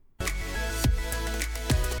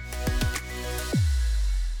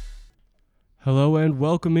Hello and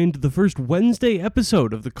welcome into the first Wednesday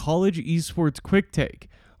episode of the College Esports Quick Take.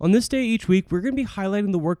 On this day each week, we're going to be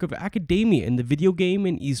highlighting the work of academia in the video game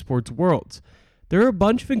and esports worlds. There are a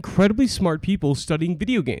bunch of incredibly smart people studying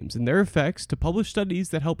video games and their effects to publish studies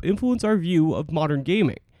that help influence our view of modern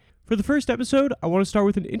gaming. For the first episode, I want to start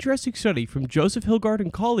with an interesting study from Joseph Hilgard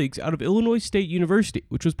and colleagues out of Illinois State University,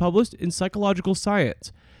 which was published in Psychological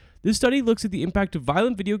Science. This study looks at the impact of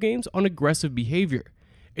violent video games on aggressive behavior.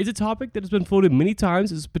 It's a topic that has been floated many times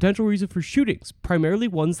as a potential reason for shootings, primarily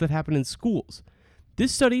ones that happen in schools.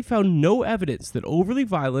 This study found no evidence that overly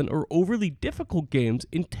violent or overly difficult games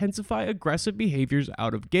intensify aggressive behaviors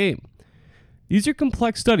out of game. These are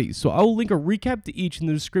complex studies, so I will link a recap to each in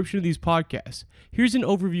the description of these podcasts. Here's an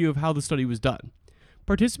overview of how the study was done.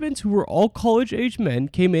 Participants who were all college-aged men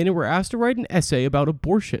came in and were asked to write an essay about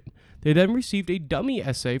abortion. They then received a dummy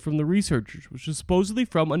essay from the researchers, which was supposedly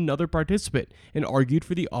from another participant, and argued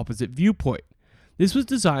for the opposite viewpoint. This was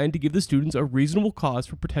designed to give the students a reasonable cause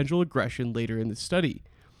for potential aggression later in the study.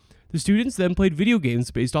 The students then played video games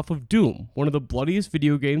based off of Doom, one of the bloodiest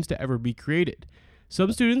video games to ever be created.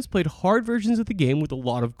 Some students played hard versions of the game with a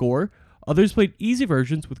lot of gore. Others played easy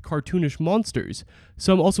versions with cartoonish monsters.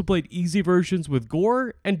 Some also played easy versions with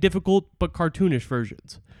gore and difficult but cartoonish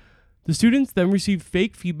versions. The students then received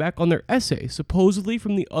fake feedback on their essay, supposedly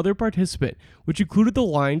from the other participant, which included the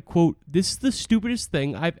line, quote, "This is the stupidest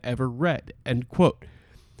thing I've ever read," end quote.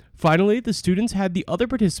 Finally, the students had the other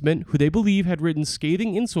participant, who they believe had written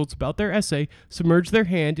scathing insults about their essay, submerge their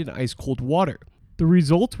hand in ice-cold water. The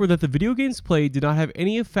results were that the video games played did not have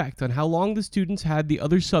any effect on how long the students had the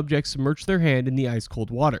other subjects submerge their hand in the ice-cold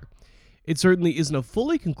water. It certainly isn't a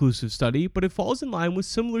fully conclusive study, but it falls in line with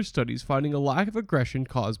similar studies finding a lack of aggression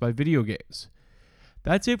caused by video games.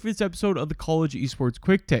 That's it for this episode of the College Esports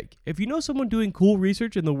Quick Take. If you know someone doing cool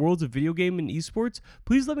research in the worlds of video game and esports,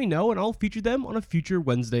 please let me know and I'll feature them on a future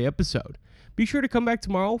Wednesday episode. Be sure to come back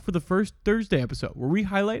tomorrow for the first Thursday episode, where we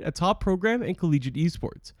highlight a top program in collegiate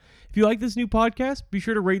esports. If you like this new podcast, be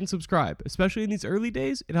sure to rate and subscribe. Especially in these early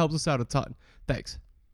days, it helps us out a ton. Thanks.